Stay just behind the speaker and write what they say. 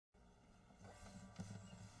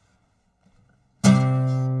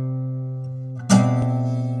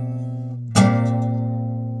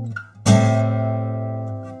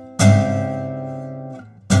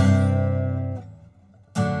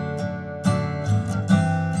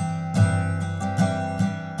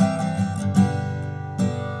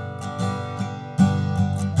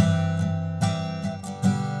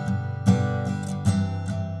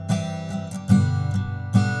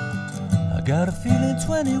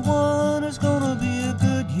2021 is gonna be a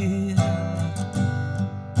good year,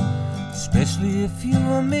 especially if you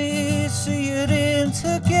and me see it in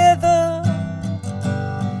together.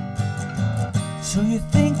 So you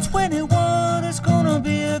think 21 is gonna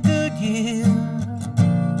be a good year?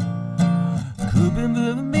 Could be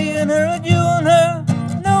me and her and you and her.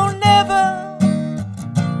 No, never.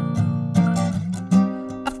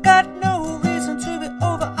 I've got no reason to be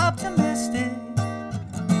over-optimistic,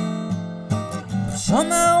 but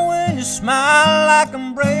somehow when you smile I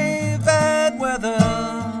can brave bad weather.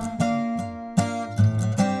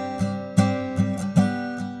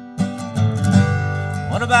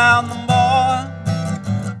 What about them, boy?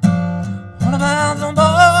 What about them,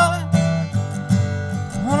 boy?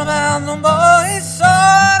 What about them, boy? He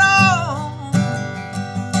saw it all.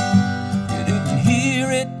 You didn't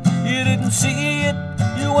hear it, you didn't see it.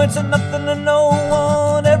 You ain't said nothing to no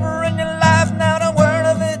one ever in your life, not a word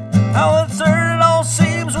of it. How absurd it all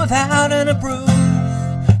seems without any proof.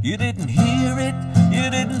 You didn't hear it, you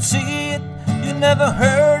didn't see it, you never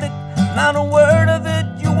heard it, not a word of it.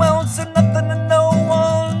 You won't say nothing to no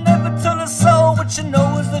one, never tell a soul what you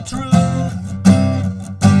know is the truth.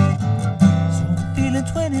 So I'm feeling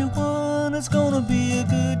 21 is gonna be a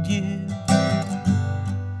good year,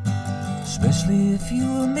 especially if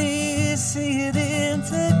you and me see it in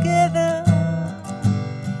together.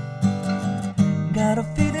 Got a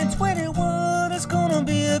feeling 21 is gonna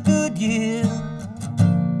be a good year,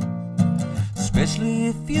 especially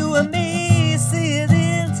if you and me see it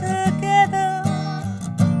in together.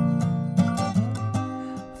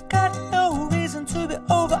 I've got no reason to be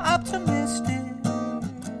over-optimistic.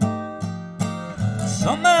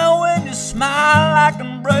 Somehow when you smile I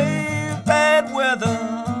can brave bad weather.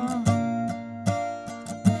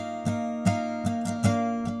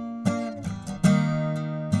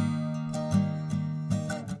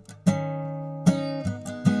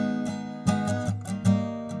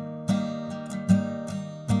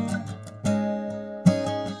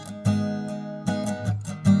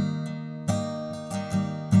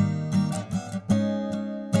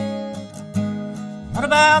 What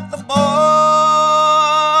about the boy?